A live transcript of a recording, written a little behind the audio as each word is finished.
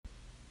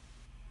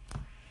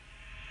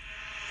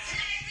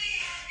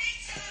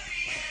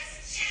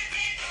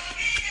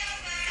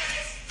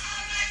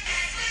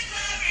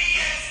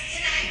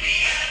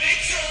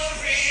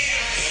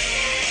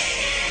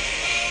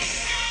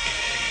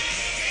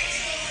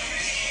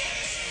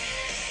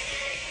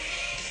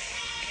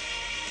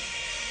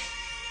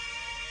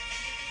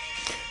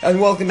And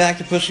welcome back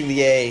to Pushing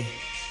the A,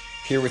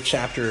 here with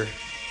Chapter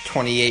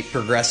 28,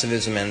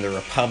 Progressivism and the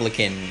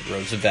Republican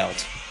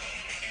Roosevelt.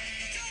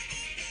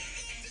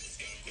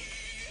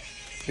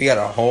 We got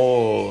a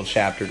whole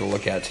chapter to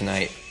look at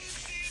tonight.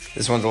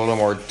 This one's a little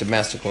more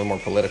domestic, a little more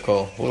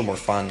political, a little more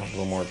fun, a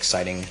little more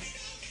exciting.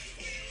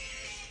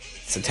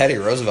 It's a Teddy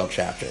Roosevelt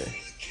chapter.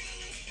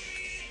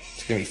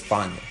 It's going to be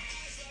fun.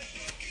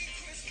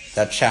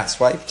 That chat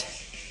swiped.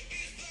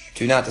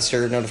 Do not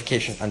disturb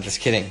notification. I'm just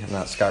kidding. I'm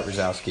not Scott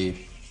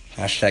Rosowski.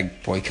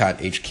 Hashtag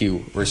boycott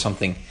HQ or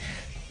something.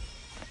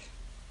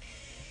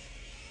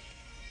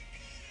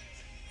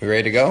 We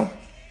ready to go?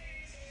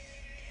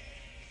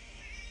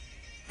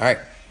 Alright,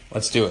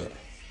 let's do it.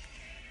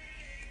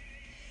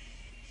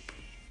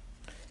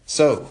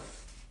 So,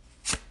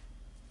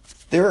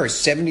 there are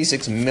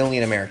 76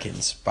 million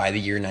Americans by the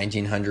year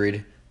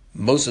 1900.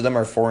 Most of them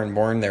are foreign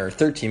born. There are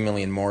 13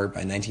 million more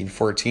by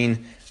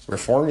 1914.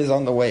 Reform is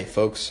on the way,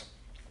 folks.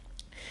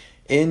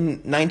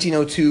 In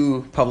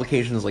 1902,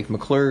 publications like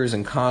McClure's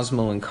and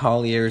Cosmo and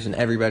Collier's and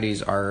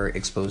everybody's are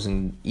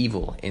exposing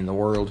evil in the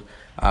world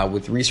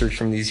with research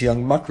from these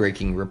young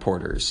muckraking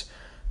reporters.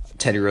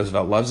 Teddy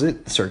Roosevelt loves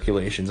it.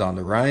 Circulation's on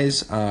the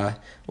rise.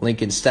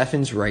 Lincoln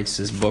Steffens writes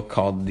this book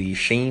called The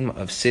Shame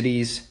of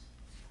Cities,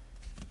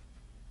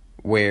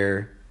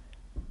 where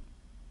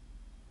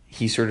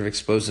he sort of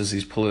exposes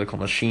these political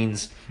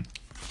machines.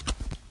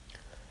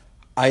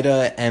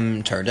 Ida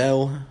M.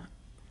 Tardell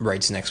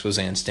writes an expose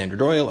on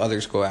Standard Oil.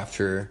 Others go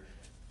after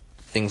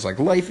things like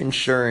life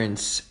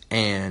insurance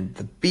and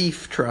the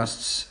beef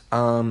trusts.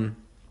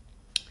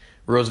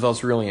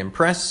 Roosevelt's really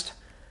impressed.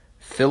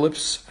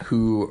 Phillips,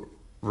 who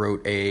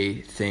wrote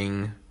a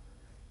thing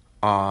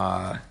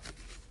called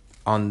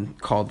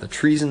The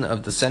Treason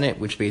of the Senate,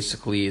 which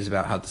basically is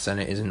about how the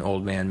Senate is an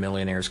old man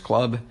millionaires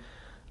club,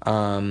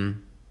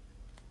 and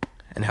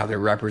how they're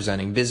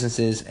representing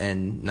businesses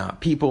and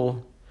not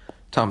people.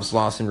 Thomas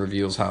Lawson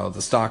reveals how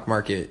the stock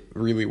market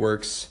really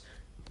works.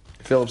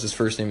 Phillips'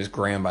 first name is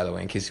Graham, by the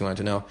way, in case you wanted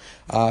to know.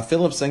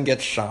 Phillips then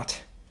gets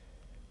shot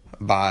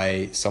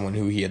by someone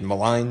who he had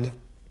maligned.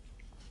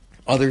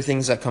 Other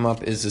things that come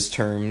up is this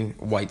term,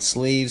 white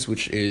slaves,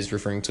 which is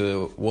referring to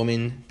a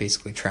woman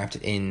basically trapped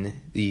in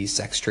the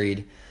sex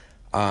trade,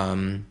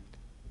 calling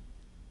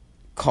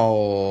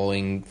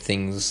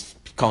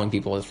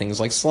people things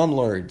like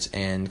slumlords,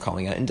 and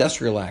calling out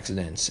industrial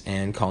accidents,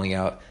 and calling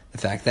out the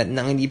fact that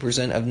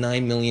 90% of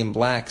 9 million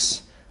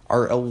blacks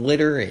are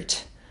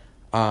illiterate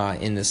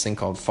in this thing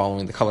called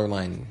Following the Color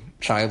Line.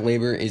 Child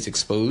labor is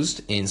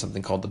exposed in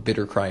something called The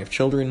Bitter Cry of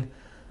Children.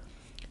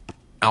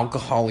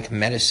 Alcoholic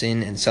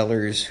medicine and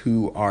sellers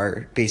who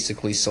are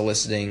basically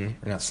advising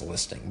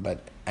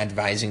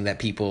that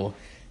people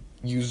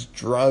use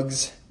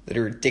drugs that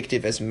are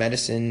addictive as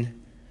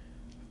medicine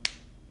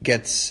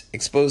gets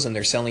exposed, and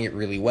they're selling it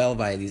really well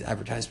via these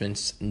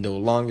advertisements no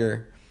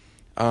longer.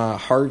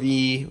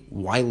 Harvey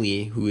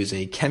Wiley, who is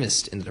a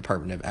chemist in the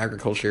Department of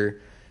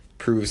Agriculture,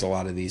 proves a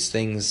lot of these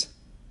things.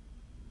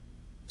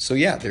 So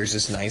yeah, there's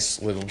this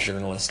nice little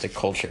journalistic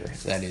culture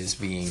that is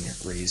being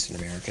raised in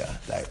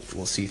America that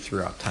we'll see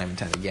throughout time and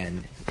time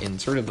again in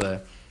sort of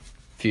the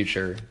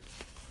future.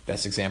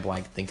 Best example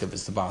I can think of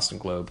is the Boston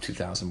Globe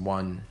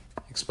 2001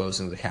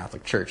 exposing the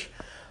Catholic Church.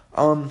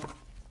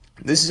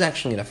 This is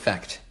actually an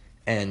effect,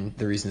 and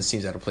the reason it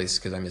seems out of place is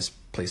because I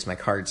misplaced my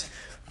cards.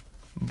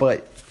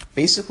 But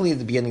basically at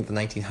the beginning of the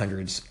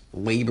 1900s,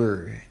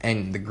 labor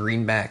and the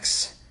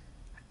greenbacks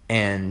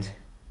and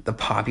the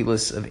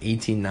populace of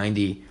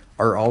 1890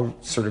 are all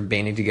sort of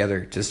banding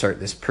together to start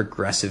this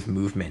progressive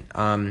movement.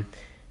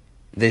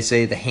 They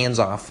say the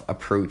hands-off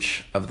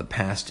approach of the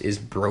past is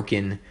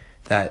broken,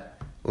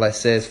 that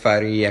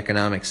laissez-faire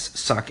economics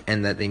suck,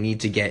 and that they need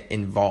to get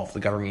involved.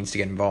 The government needs to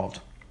get involved.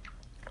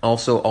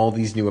 Also, all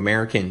these new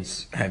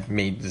Americans have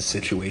made the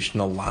situation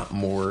a lot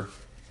more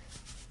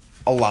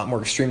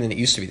extreme than it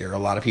used to be. There are a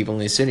lot of people in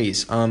these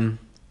cities.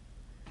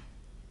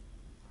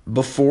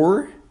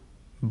 Before,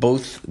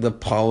 both the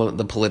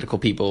political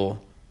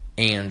people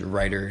and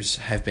writers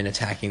have been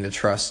attacking the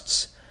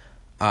trusts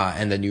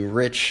and the new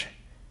rich.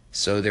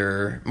 So there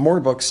are more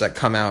books that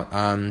come out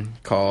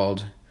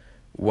called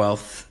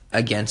Wealth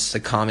Against the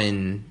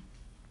Common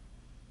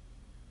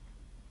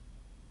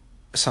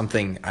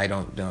something. I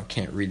don't know.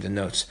 Can't read the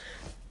notes.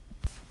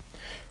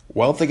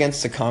 Wealth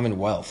Against the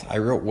Commonwealth. I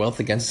wrote Wealth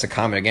Against the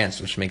Common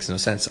Against, which makes no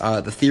sense.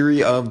 The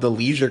Theory of the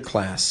Leisure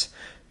Class,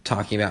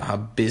 talking about how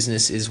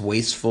business is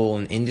wasteful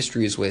and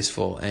industry is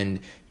wasteful and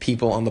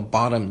people on the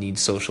bottom need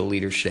social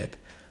leadership.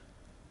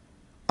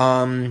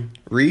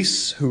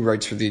 Reese, who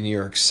writes for the New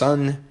York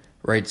Sun,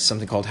 writes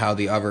something called How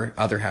the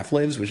Other Half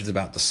Lives, which is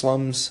about the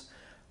slums.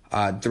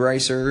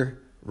 Dreiser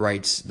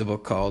writes the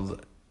book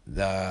called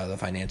The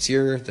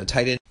Financier, The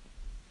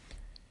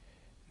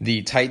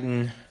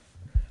Titan.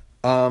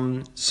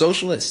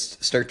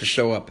 Socialists start to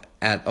show up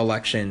at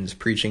elections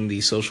preaching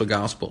the social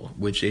gospel,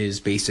 which is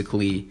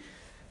basically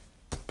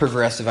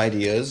progressive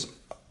ideas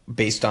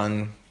based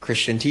on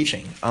Christian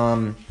teaching.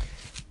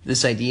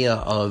 This idea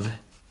of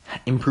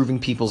improving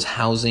people's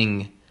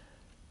housing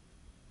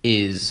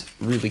is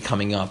really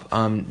coming up.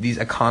 These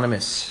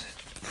economists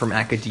from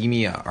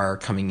academia are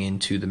coming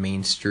into the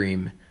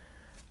mainstream,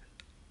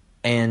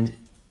 and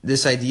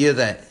this idea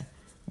that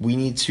we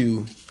need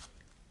to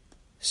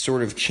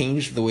sort of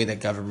change the way that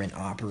government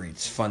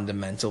operates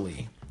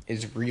fundamentally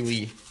is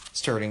really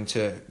starting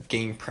to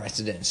gain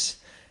precedence.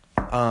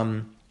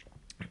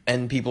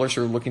 And people are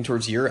sort of looking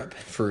towards Europe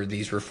for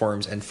these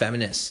reforms, and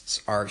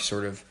feminists are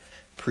sort of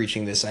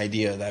preaching this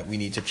idea that we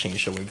need to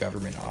change the way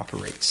government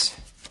operates.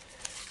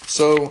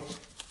 So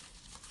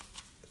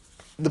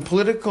the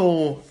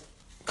political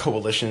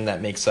coalition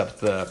that makes up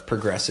the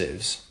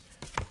progressives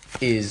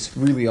is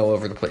really all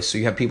over the place. So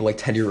you have people like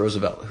Teddy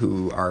Roosevelt,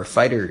 who are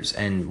fighters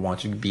and want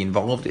to be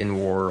involved in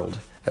world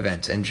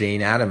events, and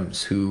Jane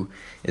Addams, who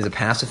is a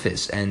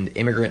pacifist, and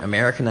immigrant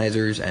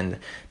Americanizers, and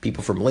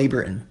people from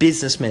labor and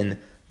businessmen.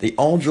 They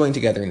all join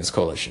together in this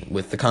coalition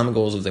with the common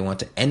goals of they want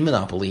to end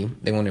monopoly,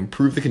 they want to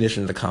improve the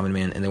condition of the common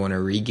man, and they want to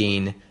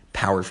regain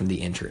power from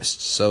the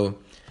interests. So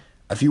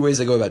a few ways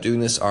they go about doing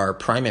this are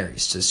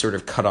primaries, to sort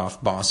of cut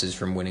off bosses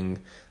from winning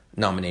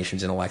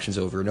nominations and elections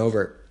over and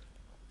over.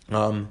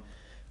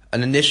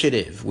 An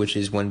initiative, which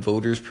is when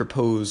voters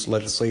propose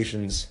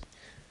legislation,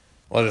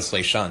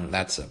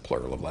 that's a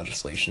plural of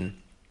legislation,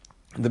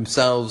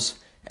 themselves,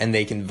 and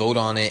they can vote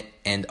on it,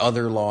 and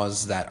other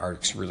laws that are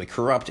really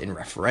corrupt in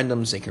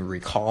referendums. They can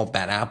recall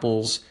bad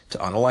apples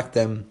to unelect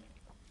them.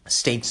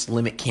 States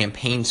limit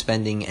campaign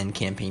spending and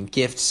campaign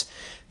gifts.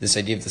 This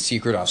idea of the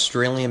secret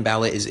Australian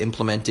ballot is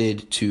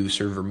implemented to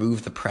sort of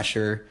remove the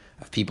pressure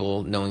of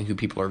people knowing who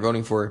people are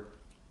voting for.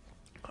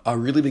 A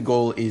really big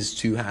goal is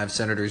to have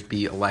senators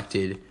be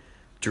elected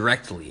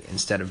directly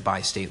instead of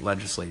by state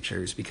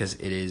legislatures, because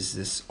it is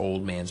this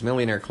old man's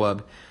millionaire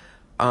club.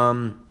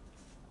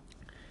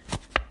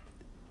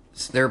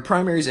 There are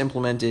primaries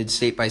implemented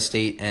state by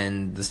state,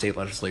 and the state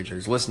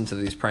legislatures listen to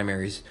these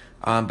primaries,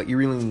 but you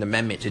really need an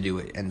amendment to do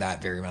it, and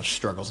that very much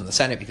struggles in the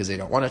Senate because they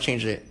don't want to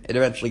change it. It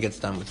eventually gets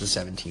done with the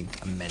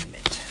 17th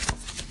Amendment.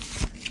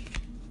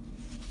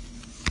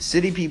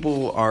 City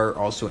people are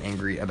also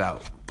angry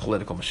about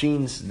political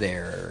machines.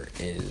 There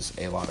is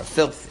a lot of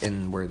filth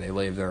in where they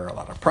live. There are a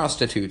lot of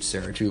prostitutes.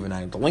 There are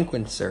juvenile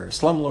delinquents. There are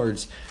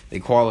slumlords. The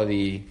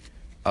quality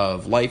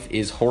of life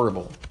is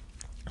horrible.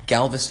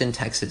 Galveston,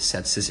 Texas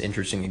sets this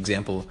interesting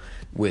example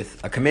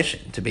with a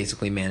commission to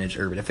basically manage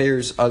urban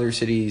affairs. Other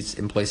cities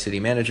employ city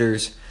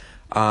managers,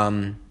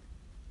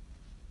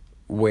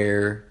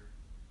 where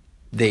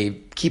they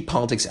keep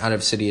politics out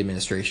of city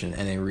administration,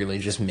 and they really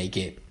just make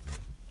it,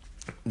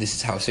 this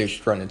is how cities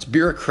should run. It's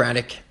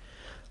bureaucratic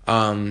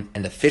and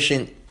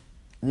efficient,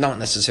 not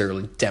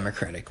necessarily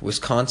democratic.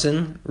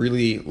 Wisconsin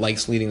really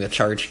likes leading the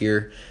charge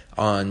here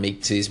on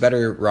making cities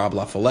better. Rob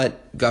La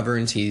Follette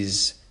governs. He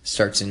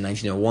starts in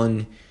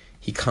 1901.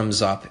 He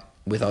comes up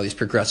with all these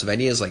progressive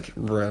ideas like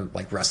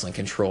wresting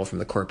control from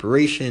the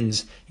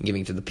corporations and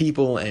giving it to the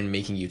people and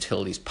making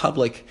utilities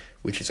public,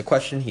 which is a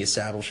question. He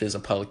establishes a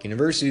public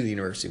university, the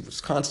University of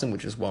Wisconsin,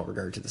 which is well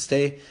regarded to this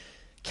day.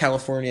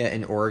 California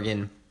and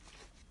Oregon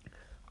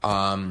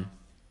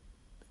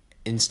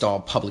install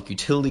public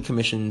utility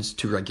commissions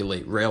to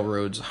regulate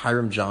railroads.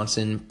 Hiram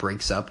Johnson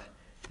breaks up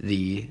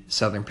the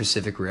Southern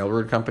Pacific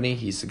Railroad Company.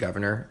 He's the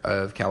governor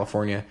of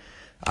California.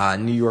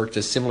 New York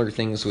does similar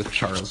things with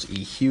Charles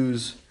E.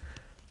 Hughes.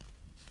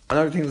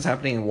 Another thing that's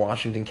happening in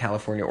Washington,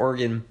 California,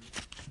 Oregon,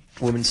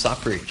 women's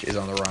suffrage is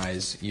on the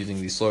rise,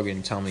 using the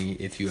slogan, "Tell me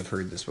if you have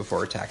heard this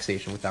before,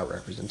 taxation without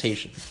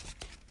representation."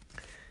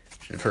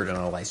 Should have heard it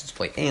on a license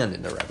plate and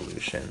in the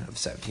Revolution of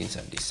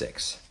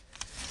 1776.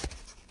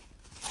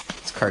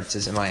 This card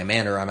says, "Am I a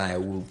man or am I a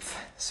wolf?"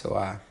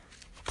 So,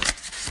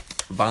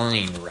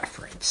 Vine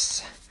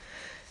reference.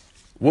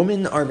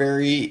 Women are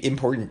very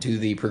important to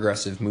the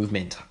progressive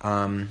movement.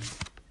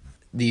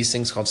 These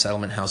things called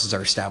settlement houses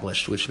are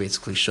established, which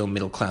basically show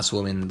middle-class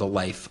women the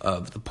life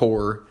of the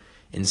poor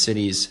in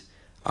cities.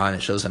 And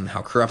it shows them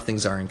how corrupt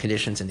things are in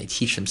conditions, and they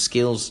teach them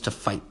skills to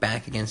fight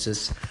back against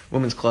this.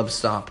 Women's clubs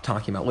stop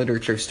talking about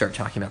literature, start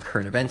talking about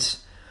current events.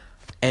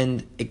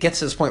 And it gets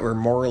to this point where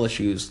moral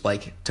issues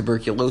like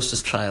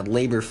tuberculosis, child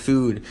labor,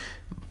 food,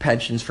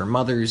 pensions for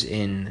mothers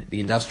in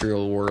the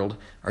industrial world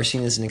are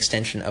seen as an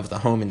extension of the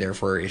home and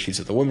therefore issues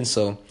of the women.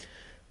 So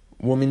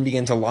women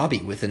began to lobby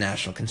with the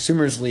National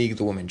Consumers League,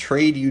 the Women's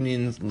Trade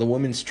Union, the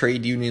Women's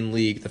Trade Union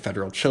League, the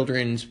Federal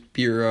Children's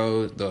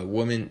Bureau,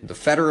 the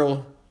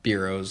federal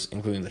bureaus,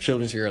 including the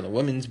Children's Bureau, the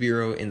Women's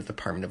Bureau in the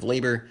Department of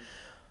Labor.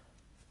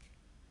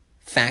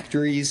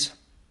 Factories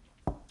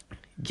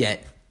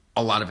get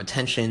a lot of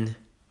attention.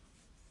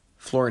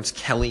 Florence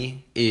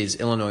Kelly is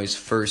Illinois'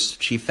 first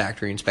chief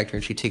factory inspector,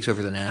 and she takes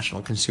over the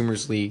National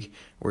Consumers League,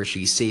 where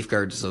she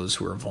safeguards those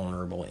who are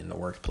vulnerable in the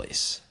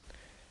workplace.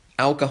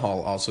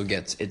 Alcohol also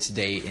gets its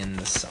day in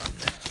the sun.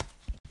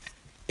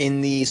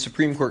 In the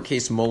Supreme Court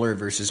case Mueller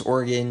versus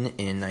Oregon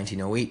in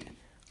 1908,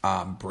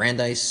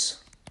 Brandeis,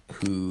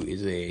 who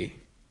is a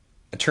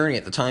attorney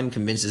at the time,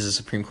 convinces the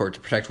Supreme Court to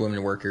protect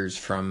women workers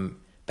from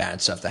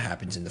bad stuff that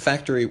happens in the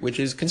factory, which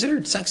is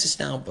considered sexist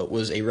now, but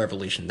was a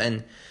revelation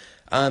then.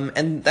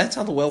 And that's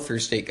how the welfare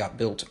state got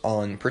built,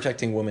 on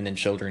protecting women and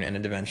children, and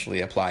it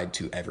eventually applied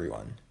to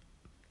everyone.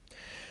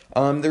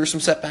 There were some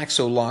setbacks.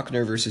 So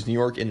Lochner versus New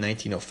York in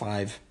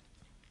 1905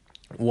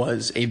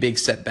 was a big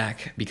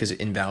setback because it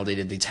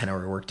invalidated the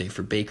 10-hour workday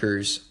for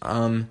bakers.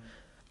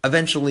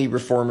 Eventually,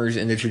 reformers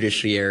in the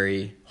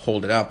judiciary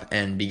hold it up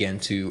and began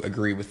to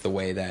agree with the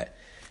way that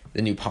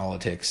the new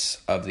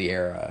politics of the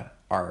era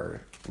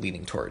are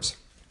leading towards.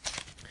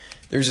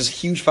 There's this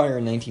huge fire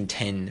in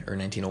 1910 or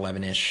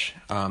 1911-ish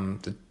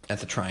at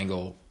the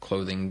Triangle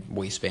Clothing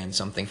Waistband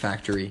something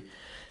factory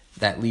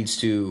that leads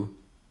to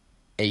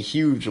a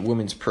huge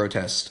women's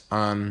protest.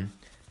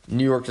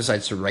 New York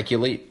decides to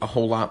regulate a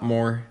whole lot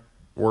more.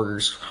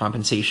 Workers'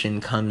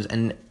 compensation comes,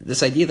 and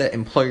this idea that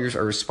employers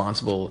are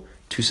responsible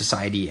to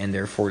society and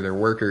therefore their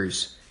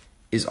workers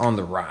is on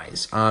the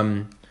rise.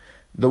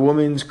 The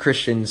Women's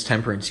Christians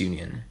Temperance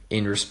Union,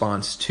 in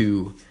response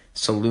to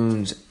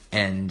saloons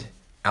and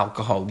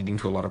alcohol leading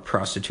to a lot of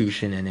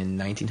prostitution, and in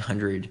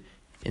 1900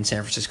 in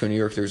San Francisco, New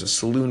York, there was a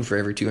saloon for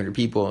every 200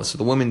 people. So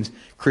the Women's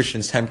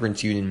Christians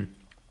Temperance Union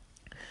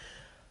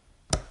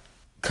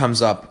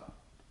comes up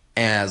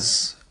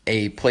as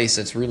a place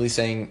that's really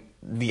saying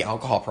the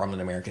alcohol problem in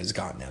America has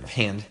gotten out of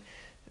hand.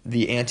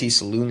 The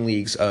anti-saloon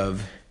leagues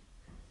of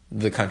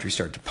the country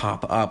start to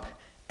pop up,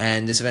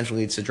 and this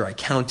eventually leads to dry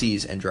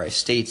counties and dry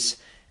states,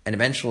 and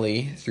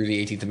eventually, through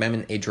the 18th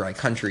Amendment, a dry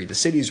country. The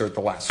cities are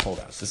the last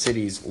holdouts. The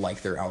cities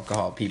like their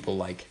alcohol. People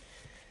like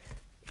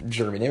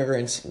German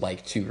immigrants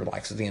like to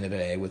relax at the end of the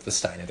day with the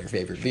stein of their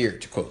favorite beer,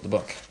 to quote the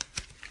book.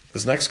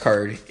 This next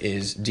card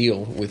is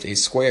deal with a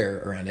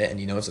square around it, and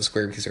you know it's a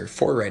square because there are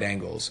 4 right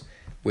angles,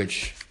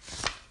 which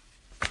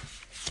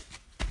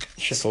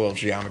is just a little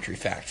geometry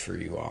fact for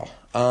you all.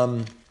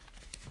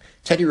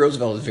 Teddy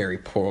Roosevelt is very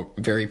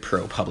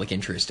pro public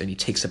interest, and he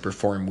takes up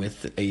reform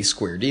with a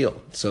square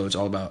deal. So it's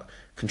all about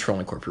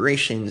controlling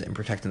corporations and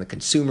protecting the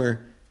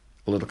consumer.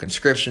 A little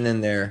conscription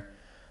in there.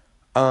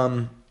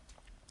 In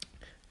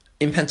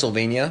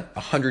Pennsylvania,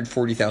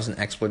 140,000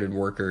 exploited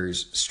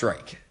workers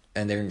strike,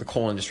 and they're in the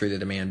coal industry. They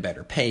demand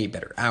better pay,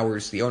 better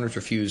hours. The owners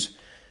refuse,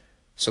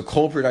 so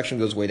coal production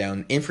goes way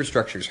down.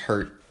 Infrastructure's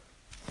hurt.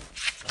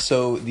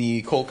 So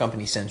the coal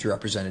company sends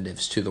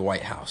representatives to the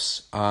White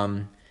House,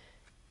 and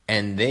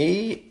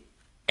they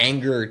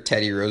anger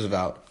Teddy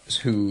Roosevelt,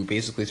 who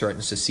basically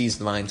threatens to seize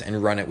the mines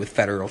and run it with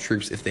federal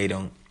troops if they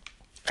don't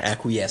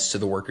acquiesce to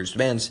the workers'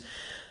 demands.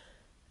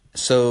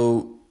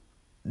 So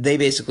they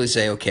basically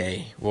say,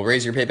 okay, we'll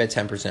raise your pay by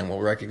 10%, we'll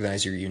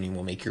recognize your union,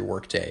 we'll make your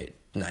workday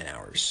 9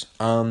 hours.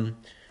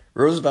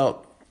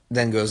 Roosevelt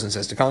then goes and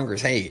says to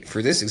Congress, hey,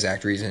 for this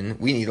exact reason,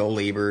 we need a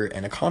labor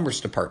and a commerce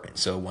department.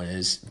 So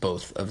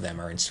both of them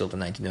are instilled in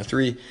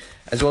 1903,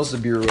 as well as the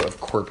Bureau of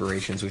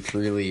Corporations, which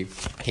really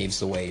paves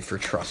the way for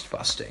trust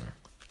busting.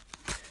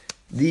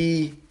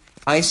 The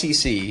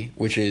ICC,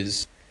 which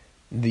is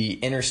the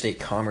Interstate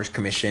Commerce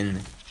Commission,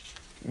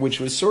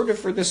 which was sort of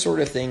for this sort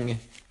of thing,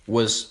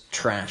 was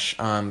trash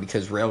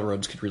because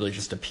railroads could really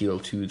just appeal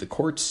to the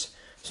courts.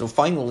 So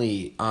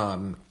finally,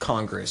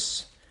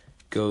 Congress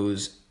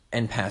goes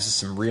and passes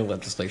some real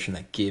legislation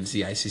that gives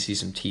the ICC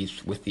some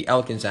teeth with the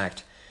Elkins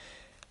Act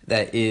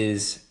that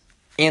is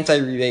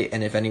anti-rebate,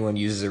 and if anyone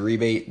uses a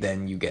rebate,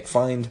 then you get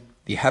fined.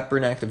 The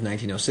Hepburn Act of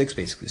 1906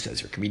 basically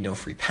says there can be no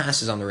free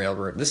passes on the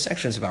railroad. This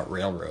section is about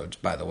railroads,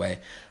 by the way.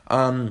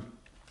 And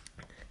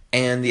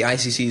the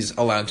ICC is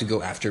allowed to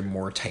go after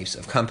more types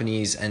of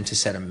companies and to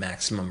set a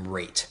maximum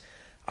rate.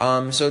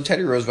 So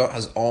Teddy Roosevelt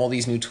has all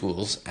these new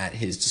tools at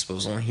his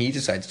disposal, and he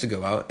decides to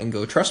go out and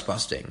go trust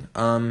busting.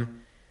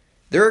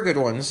 There are good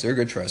ones. There are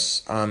good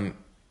trusts,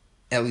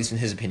 at least in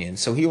his opinion.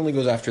 So he only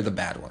goes after the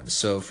bad ones.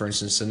 So, for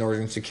instance, the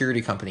Northern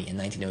Security Company in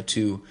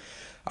 1902,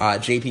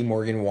 J.P.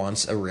 Morgan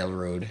wants a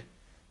railroad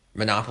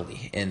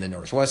monopoly in the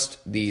Northwest.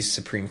 The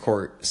Supreme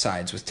Court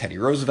sides with Teddy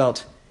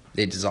Roosevelt.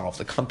 They dissolve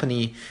the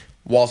company.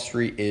 Wall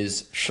Street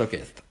is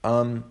shooketh.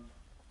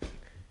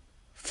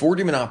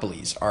 40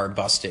 monopolies are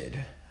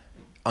busted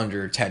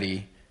under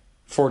Teddy,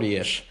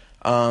 40-ish.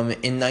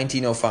 In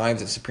 1905,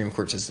 the Supreme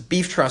Court says the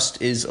beef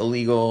trust is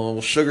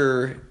illegal,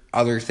 sugar,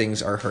 other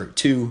things are hurt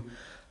too.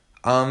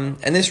 And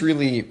this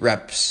really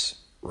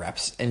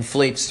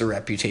inflates the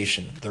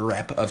reputation, the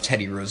rep of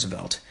Teddy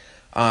Roosevelt,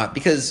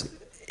 because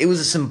it was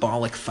a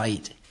symbolic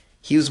fight.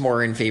 He was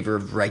more in favor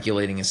of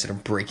regulating instead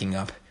of breaking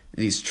up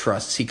these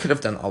trusts. He could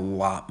have done a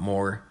lot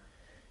more.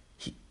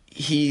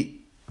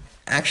 He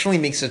actually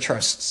makes the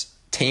trusts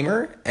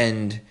tamer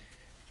and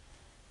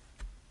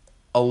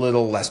a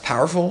little less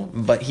powerful,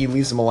 but he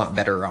leaves them a lot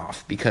better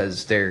off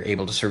because they're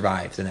able to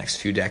survive the next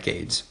few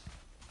decades.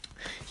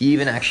 He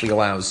even actually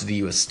allows the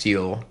U.S.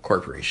 Steel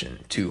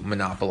Corporation to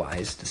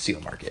monopolize the steel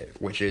market,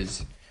 which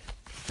is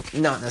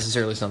not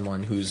necessarily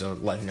someone who's a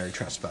legendary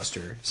trust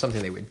buster,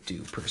 something they would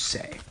do per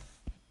se.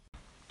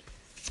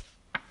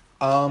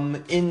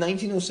 In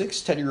 1906,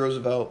 Teddy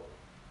Roosevelt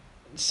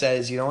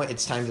says, you know what,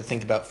 it's time to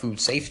think about food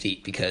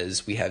safety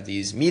because we have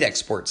these meat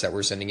exports that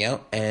we're sending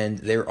out, and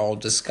they're all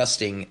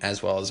disgusting,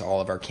 as well as all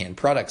of our canned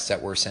products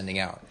that we're sending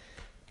out.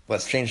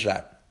 Let's change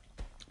that.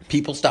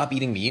 People stop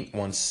eating meat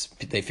once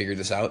they figure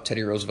this out.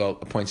 Teddy Roosevelt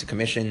appoints a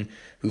commission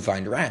who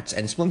find rats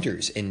and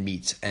splinters in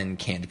meat and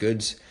canned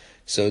goods.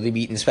 So the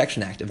Meat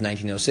Inspection Act of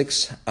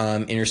 1906,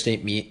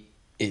 interstate meat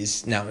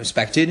is now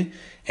inspected,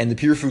 and the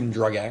Pure Food and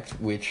Drug Act,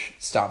 which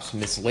stops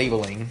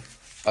mislabeling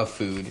of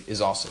food,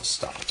 is also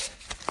stopped.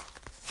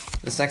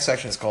 This next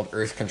section is called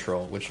Earth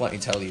Control, which, let me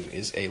tell you,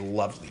 is a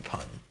lovely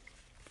pun.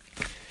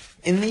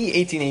 In the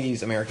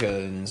 1880s,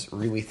 Americans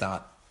really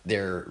thought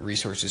their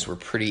resources were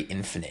pretty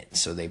infinite.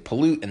 So they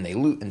pollute and they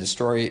loot and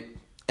destroy,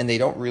 and they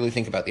don't really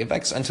think about the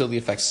effects until the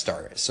effects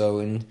start. So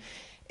in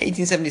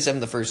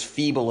 1877, the first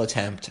feeble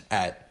attempt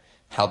at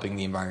helping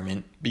the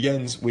environment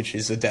begins, which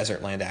is the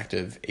Desert Land Act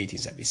of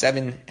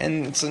 1877,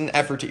 and it's an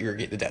effort to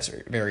irrigate the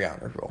desert. Very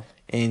honorable.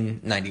 In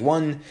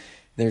 91,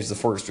 there's the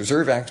Forest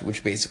Reserve Act,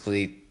 which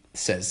basically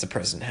says the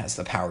president has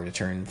the power to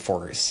turn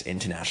forests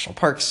into national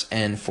parks,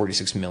 and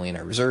 46 million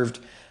are reserved.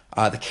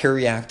 The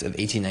Carey Act of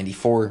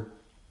 1894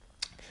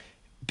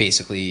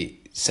 basically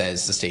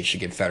says the state should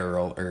give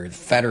the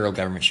federal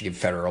government should give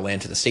federal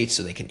land to the states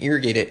so they can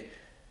irrigate it.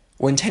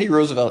 When Teddy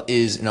Roosevelt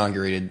is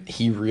inaugurated,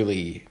 he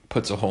really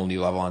puts a whole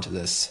new level onto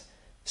this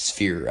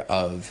sphere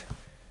of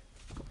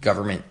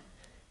government.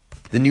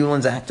 The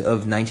Newlands Act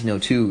of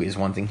 1902 is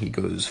one thing he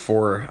goes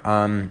for.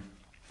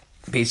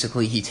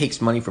 Basically, he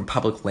takes money from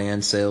public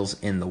land sales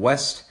in the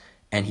West,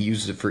 and he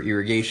uses it for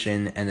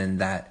irrigation, and then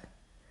that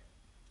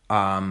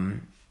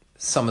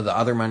some of the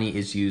other money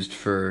is used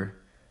for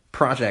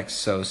projects,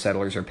 so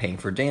settlers are paying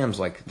for dams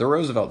like the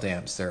Roosevelt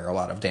dams. There are a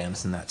lot of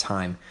dams in that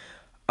time.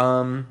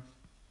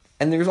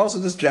 And there's also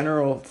this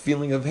general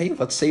feeling of, hey,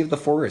 let's save the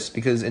forest,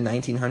 because in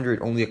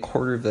 1900, only a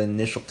quarter of the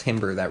initial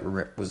timber that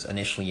was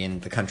initially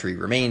in the country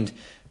remained.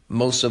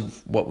 Most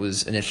of what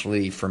was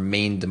initially from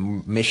Maine to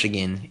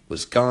Michigan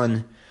was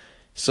gone.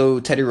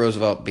 So Teddy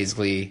Roosevelt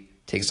basically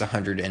takes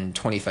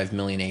 125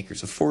 million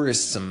acres of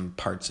forest, some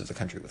parts of the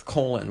country with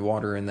coal and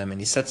water in them,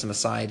 and he sets them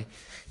aside.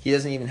 He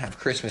doesn't even have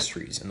Christmas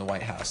trees in the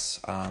White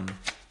House,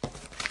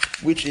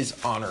 which is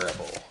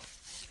honorable.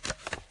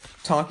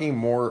 Talking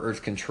more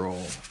Earth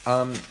control,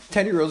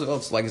 Teddy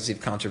Roosevelt's legacy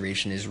of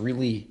conservation is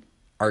really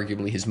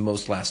arguably his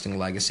most lasting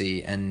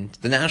legacy, and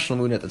the national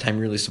movement at the time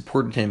really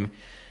supported him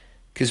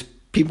because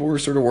people were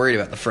sort of worried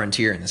about the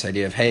frontier, and this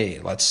idea of, hey,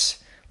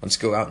 let's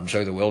go out and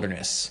enjoy the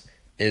wilderness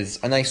is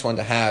a nice one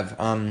to have.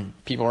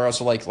 People are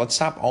also like, let's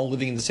stop all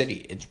living in the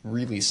city. It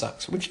really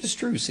sucks, which is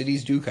true.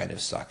 Cities do kind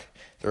of suck.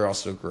 They're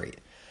also great.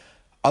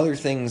 Other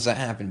things that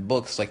happen,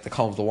 books like The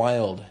Call of the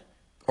Wild,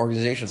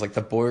 organizations like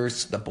the Boy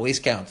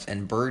Scouts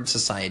and bird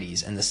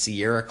societies and the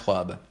Sierra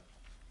Club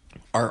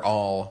are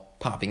all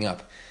popping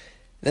up.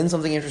 Then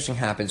something interesting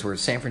happens where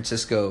San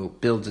Francisco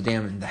builds a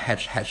dam in the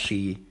Hetch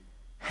Hetchy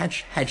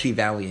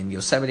Valley in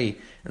Yosemite,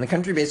 and the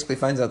country basically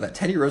finds out that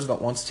Teddy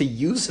Roosevelt wants to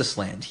use this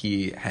land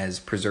he has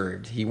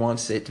preserved. He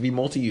wants it to be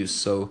multi-use,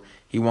 so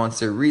he wants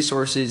their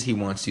resources, he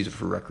wants to use it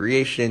for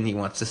recreation, he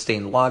wants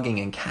sustained logging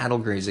and cattle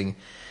grazing.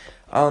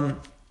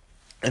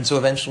 And so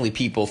eventually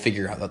people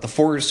figure out that the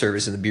Forest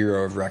Service and the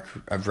Bureau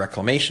of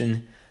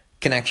Reclamation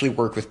can actually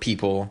work with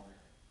people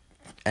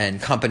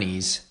and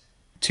companies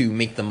to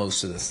make the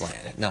most of this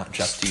land, not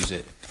just use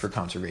it for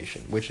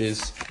conservation, which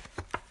is,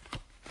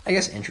 I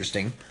guess,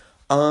 interesting.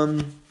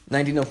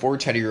 1904,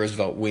 Teddy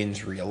Roosevelt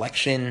wins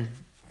re-election.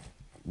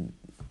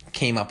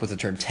 Came up with the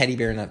term teddy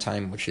bear in that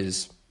time, which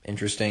is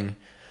interesting.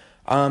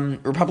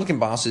 Republican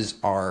bosses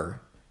are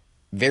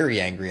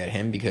very angry at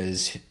him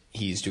because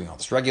he's doing all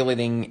this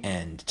regulating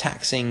and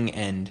taxing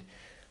and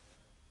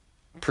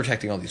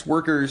protecting all these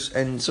workers.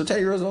 And so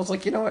Teddy Roosevelt's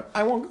like, you know what?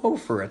 I won't go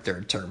for a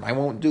third term. I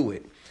won't do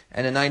it.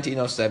 And in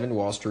 1907,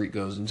 Wall Street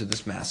goes into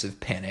this massive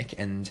panic,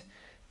 and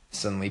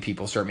suddenly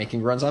people start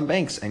making runs on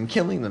banks and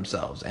killing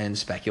themselves, and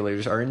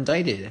speculators are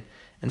indicted.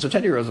 And so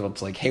Teddy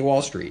Roosevelt's like, hey,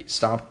 Wall Street,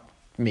 stop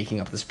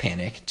making up this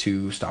panic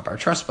to stop our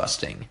trust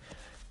busting.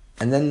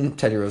 And then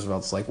Teddy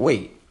Roosevelt's like,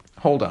 wait,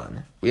 hold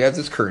on. We have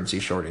this currency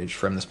shortage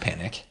from this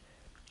panic.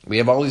 We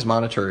have all these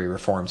monetary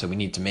reforms that we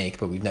need to make,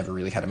 but we've never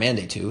really had a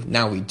mandate to.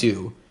 Now we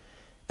do.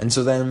 And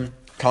so then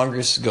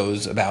Congress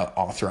goes about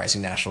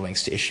authorizing national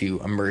banks to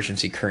issue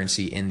emergency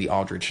currency in the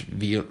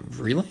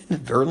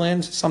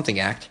Aldrich-Verland something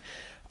Act.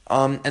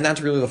 And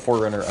that's really the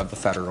forerunner of the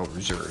Federal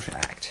Reserve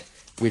Act,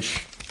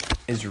 which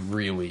is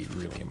really,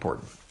 really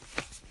important.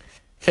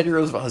 Teddy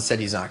Roosevelt has said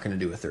he's not going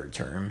to do a third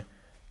term.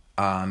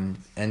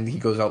 And he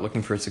goes out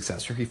looking for a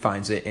successor. He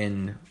finds it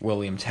in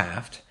William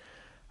Taft.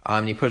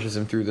 And he pushes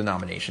him through the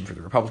nomination for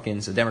the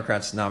Republicans. The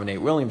Democrats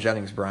nominate William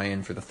Jennings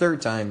Bryan for the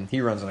third time.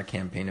 He runs on a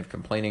campaign of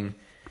complaining.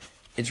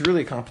 It's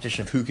really a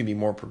competition of who can be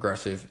more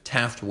progressive.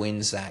 Taft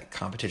wins that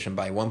competition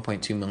by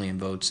 1.2 million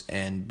votes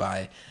and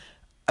by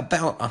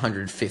about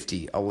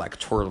 150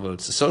 electoral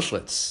votes. The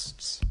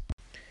Socialists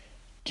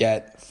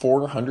get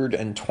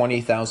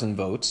 420,000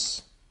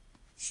 votes.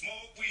 Smoke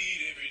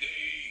weed every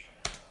day.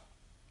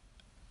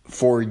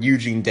 For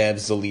Eugene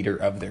Debs, the leader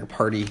of their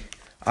party.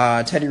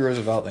 Teddy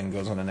Roosevelt then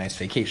goes on a nice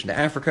vacation to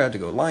Africa to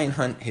go lion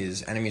hunt.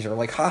 His enemies are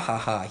like, ha ha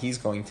ha, he's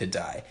going to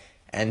die.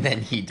 And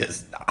then he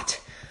does not.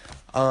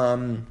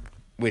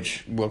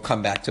 which will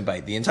come back to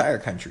bite the entire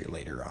country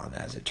later on,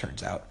 as it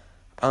turns out.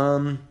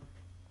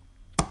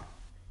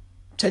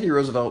 Teddy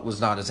Roosevelt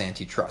was not as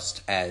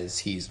antitrust as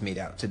he's made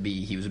out to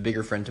be. He was a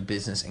bigger friend to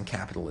business and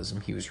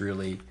capitalism. He was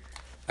really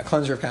a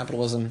cleanser of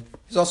capitalism.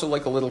 He's also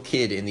like a little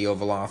kid in the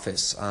Oval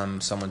Office.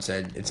 Someone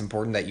said, it's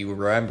important that you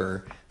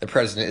remember the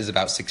president is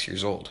about 6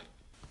 years old.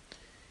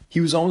 He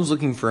was always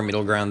looking for a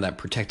middle ground that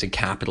protected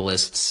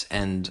capitalists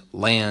and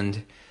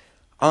land.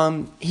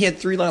 He had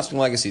 3 lasting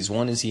legacies.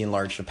 One is he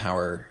enlarged the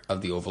power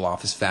of the Oval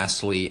Office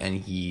vastly,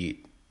 and he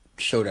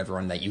showed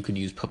everyone that you could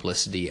use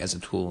publicity as a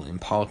tool in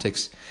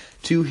politics.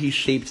 2, he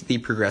shaped the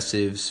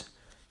progressives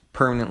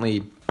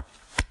permanently.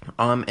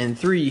 And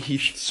 3, he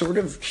sort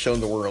of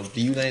showed the world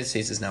the United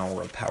States is now a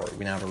world power.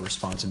 We now have a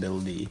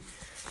responsibility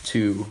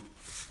to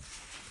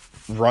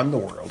run the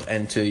world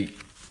and to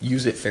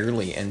use it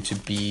fairly and to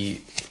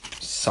be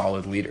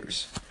solid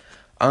leaders.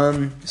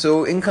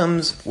 So in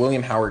comes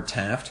William Howard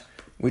Taft,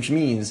 which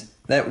means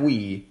that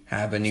we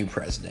have a new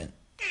president.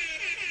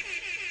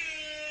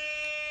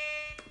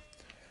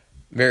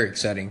 Very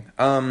exciting.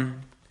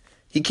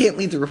 He can't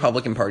lead the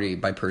Republican Party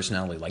by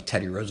personality like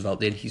Teddy Roosevelt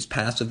did. He's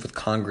passive with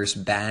Congress,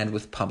 bad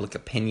with public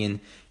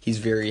opinion. He's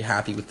very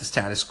happy with the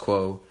status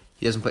quo.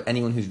 He doesn't put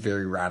anyone who's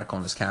very radical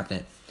in his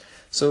cabinet.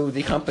 So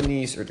the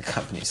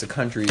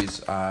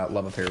country's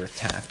love affair with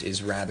Taft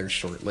is rather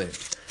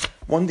short-lived.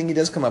 One thing he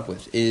does come up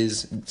with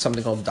is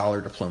something called dollar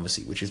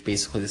diplomacy, which is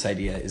basically this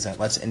idea is that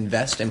let's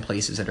invest in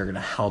places that are going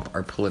to help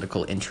our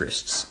political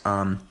interests.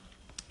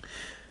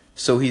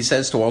 So he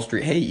says to Wall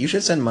Street, hey, you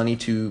should send money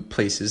to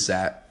places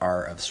that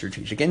are of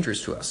strategic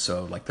interest to us,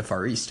 so like the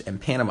Far East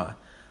and Panama.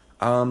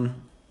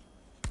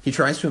 He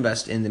tries to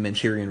invest in the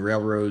Manchurian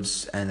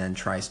railroads and then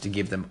tries to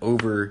give them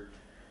over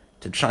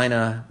to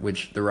China,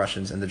 which the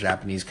Russians and the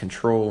Japanese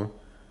control.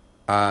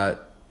 The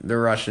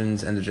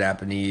Russians and the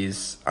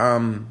Japanese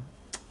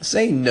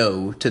say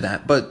no to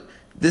that, but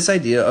this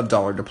idea of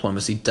dollar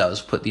diplomacy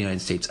does put the United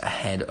States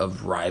ahead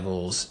of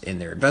rivals in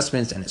their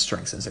investments, and it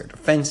strengthens their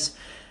defense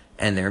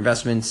and their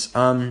investments,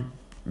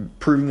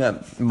 proving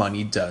that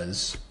money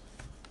does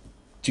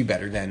do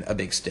better than a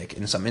big stick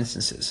in some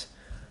instances.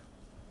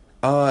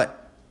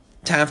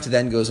 Taft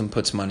then goes and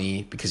puts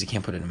money, because he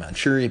can't put it in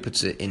Manchuria, he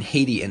puts it in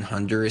Haiti and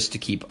Honduras to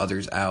keep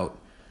others out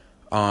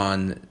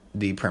on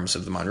the premise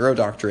of the Monroe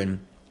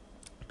Doctrine.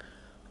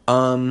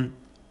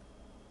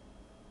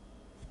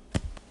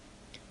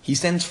 He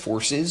sends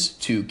forces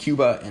to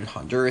Cuba and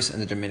Honduras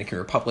and the Dominican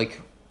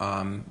Republic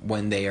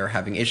when they are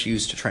having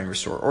issues to try and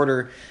restore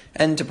order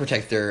and to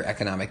protect their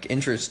economic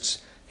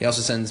interests. He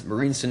also sends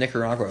Marines to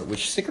Nicaragua,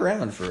 which stick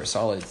around for a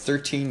solid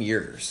 13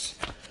 years.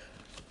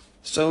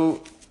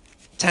 So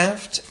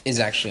Taft is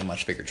actually a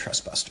much bigger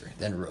trust buster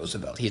than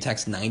Roosevelt. He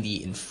attacks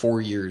 90 in 4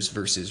 years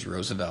versus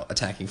Roosevelt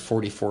attacking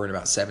 44 in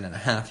about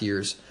 7.5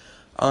 years.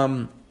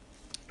 In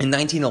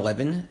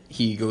 1911,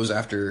 he goes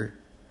after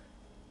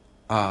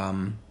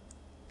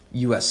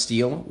U.S.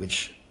 Steel,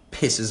 which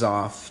pisses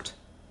off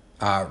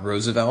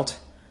Roosevelt.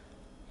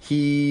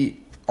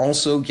 He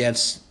also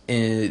gets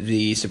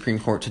the Supreme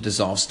Court to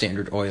dissolve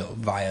Standard Oil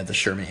via the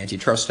Sherman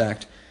Antitrust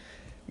Act,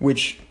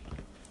 which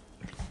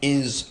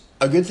is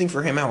a good thing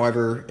for him.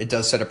 However, it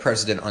does set a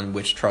precedent on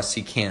which trusts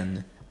he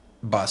can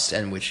bust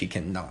and which he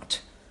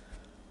cannot.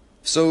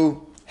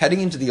 So, heading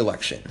into the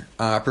election,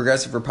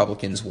 progressive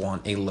Republicans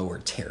want a lower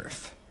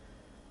tariff.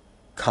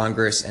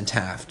 Congress and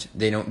Taft,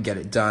 they don't get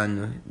it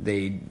done.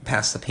 They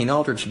pass the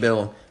Payne-Aldrich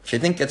bill, which I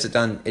think gets it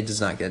done. It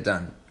does not get it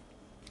done.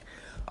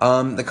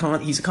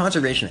 He's a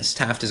conservationist.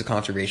 Taft is a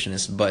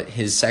conservationist, but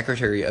his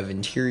Secretary of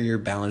Interior,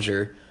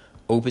 Ballinger,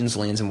 opens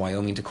lands in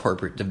Wyoming to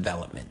corporate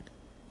development.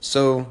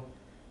 So,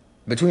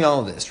 between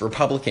all of this,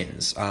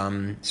 Republicans,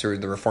 sort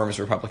of the reformist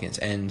Republicans,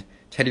 and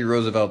Teddy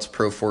Roosevelt's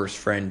pro-force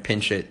friend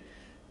Pinchot,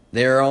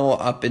 they're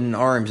all up in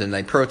arms and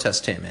they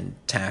protest him, and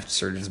Taft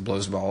sort of just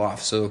blows the ball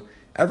off. So,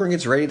 everyone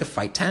gets ready to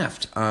fight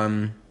Taft.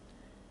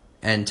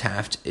 And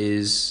Taft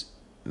is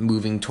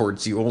moving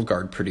towards the old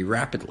guard pretty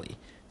rapidly.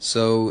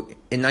 So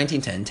in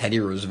 1910, Teddy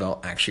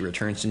Roosevelt actually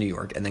returns to New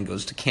York and then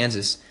goes to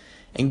Kansas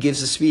and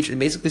gives a speech and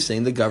basically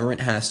saying the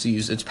government has to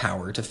use its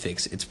power to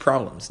fix its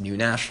problems, new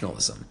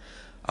nationalism.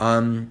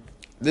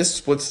 This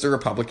splits the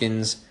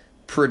Republicans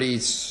pretty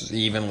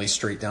evenly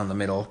straight down the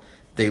middle.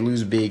 They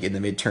lose big in the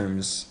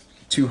midterms,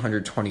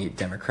 228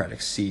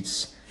 Democratic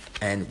seats,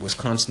 and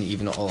Wisconsin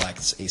even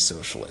elects a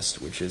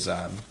socialist, which is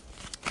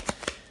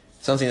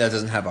something that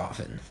doesn't happen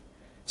often.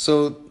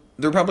 So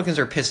the Republicans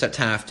are pissed at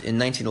Taft. In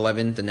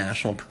 1911, the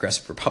National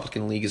Progressive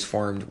Republican League is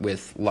formed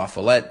with La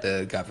Follette,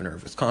 the governor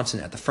of Wisconsin,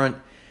 at the front.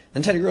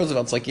 Then Teddy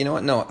Roosevelt's like, you know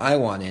what? No, I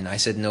want in. I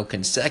said no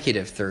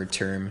consecutive third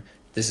term.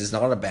 This is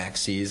not a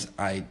backseas.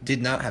 I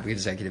did not have a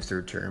consecutive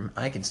third term.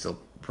 I can still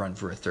run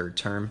for a third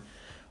term.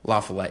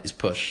 La Follette is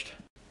pushed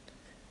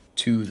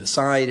to the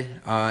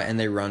side, and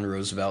they run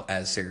Roosevelt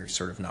as their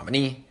sort of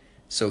nominee.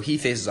 So he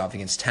faces off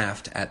against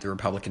Taft at the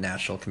Republican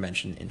National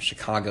Convention in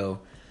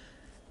Chicago.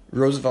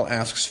 Roosevelt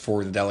asks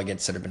for the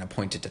delegates that have been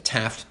appointed to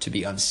Taft to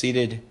be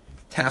unseated.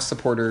 Taft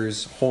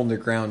supporters hold their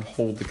ground,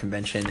 hold the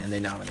convention, and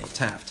they nominate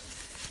Taft.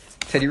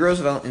 Teddy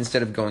Roosevelt,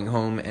 instead of going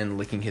home and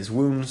licking his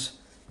wounds,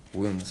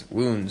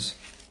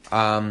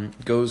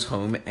 goes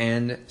home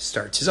and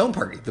starts his own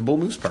party, the Bull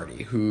Moose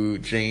Party, who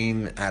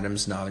Jane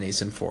Addams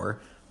nominates him for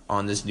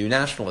on this new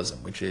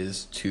nationalism, which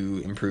is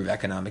to improve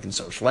economic and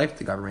social life.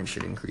 The government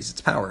should increase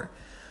its power.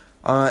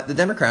 The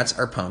Democrats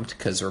are pumped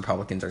because the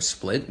Republicans are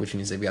split, which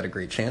means they've got a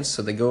great chance.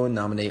 So they go and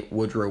nominate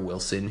Woodrow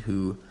Wilson,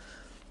 who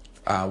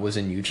was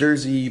in New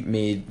Jersey,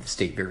 made the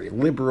state very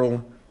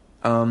liberal.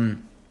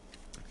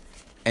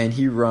 And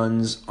he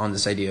runs on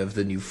this idea of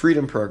the New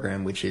Freedom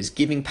Program, which is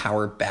giving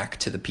power back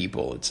to the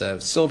people. It's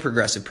still a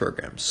progressive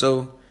program.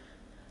 So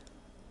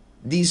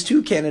these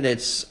two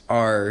candidates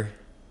are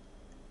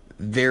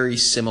very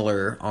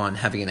similar on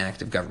having an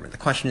active government. The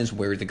question is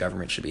where the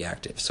government should be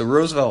active. So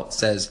Roosevelt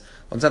says,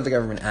 let's have the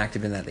government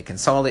active in that they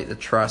consolidate the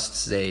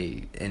trusts,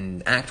 they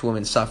enact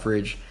women's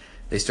suffrage,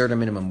 they start a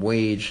minimum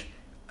wage,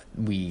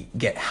 we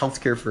get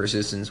health care for our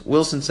citizens.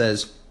 Wilson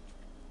says,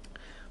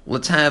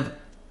 let's have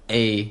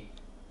a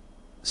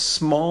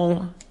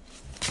small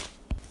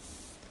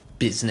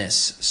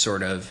business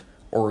sort of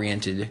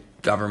oriented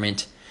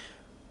government.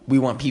 We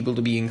want people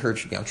to be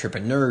encouraged to be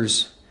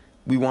entrepreneurs.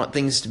 We want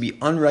things to be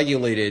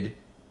unregulated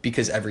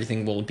because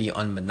everything will be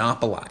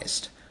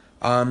unmonopolized.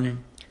 The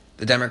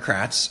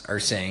Democrats are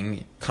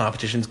saying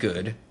competition's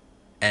good,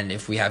 and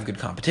if we have good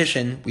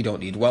competition, we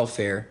don't need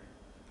welfare.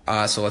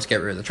 So let's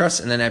get rid of the trusts,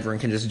 and then everyone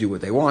can just do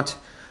what they want.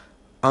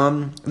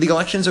 The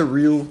election's a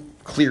real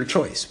clear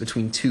choice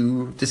between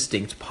two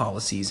distinct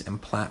policies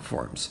and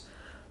platforms.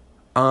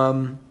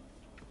 Woodrow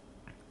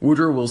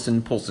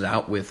Wilson pulls it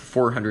out with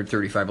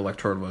 435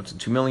 electoral votes and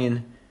 2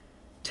 million.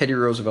 Teddy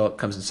Roosevelt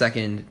comes in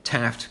second.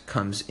 Taft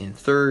comes in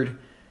third.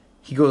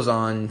 He goes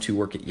on to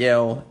work at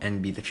Yale and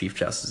be the Chief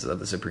Justice of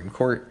the Supreme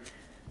Court.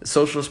 The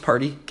Socialist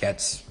Party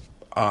gets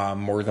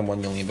more than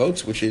 1 million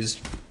votes, which is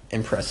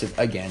impressive,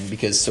 again,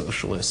 because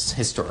socialists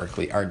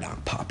historically are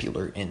not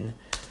popular in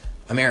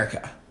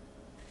America.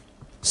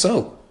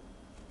 So,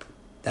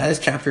 that is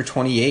chapter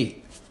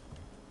 28.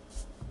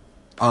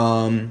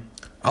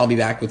 I'll be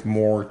back with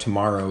more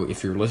tomorrow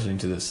if you're listening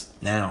to this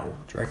now,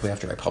 directly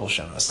after I publish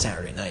it on a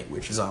Saturday night,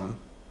 which is,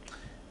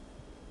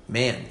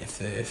 man,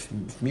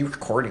 if me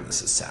recording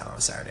this is sad on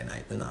a Saturday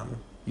night, then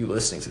you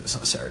listening to this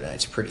on a Saturday night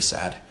is pretty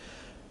sad.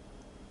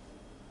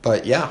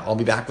 But yeah, I'll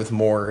be back with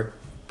more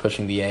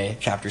Pushing the A,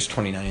 chapters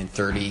 29 and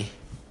 30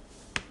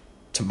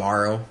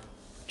 tomorrow.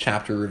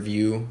 Chapter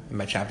review, and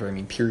by chapter I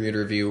mean period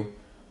review,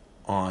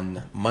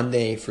 on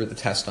Monday for the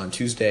test on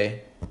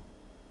Tuesday.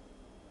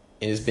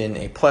 It has been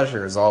a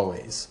pleasure as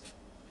always.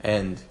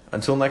 And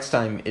until next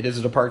time, it is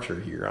a departure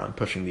here on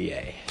Pushing the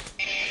A.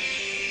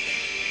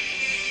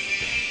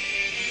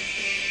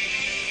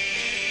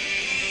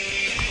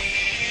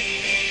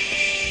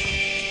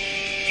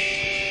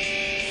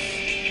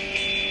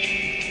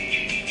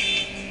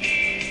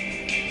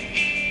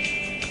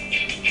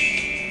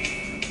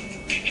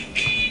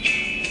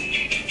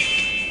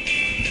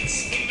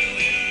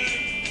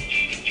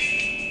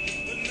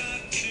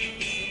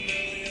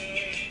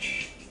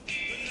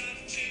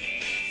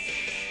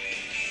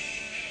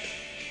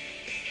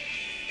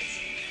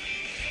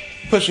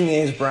 Pushing the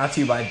A is brought to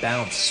you by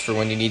Bounce for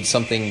when you need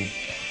something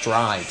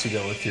dry to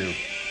go with your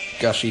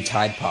gushy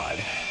Tide Pod.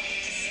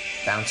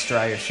 Bounce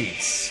dryer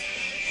sheets.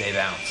 They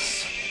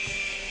bounce.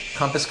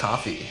 Compass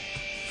Coffee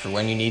for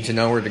when you need to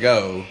know where to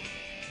go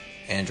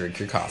and drink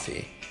your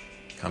coffee.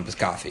 Compass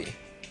Coffee.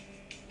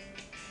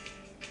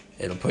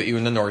 It'll put you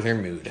in the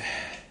northern mood.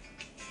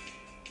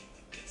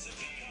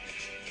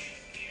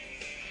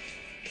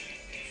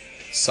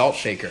 Salt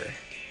Shaker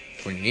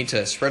when you need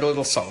to spread a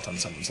little salt on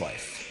someone's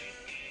life.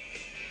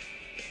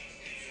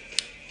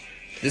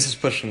 This is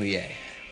Pushing the A.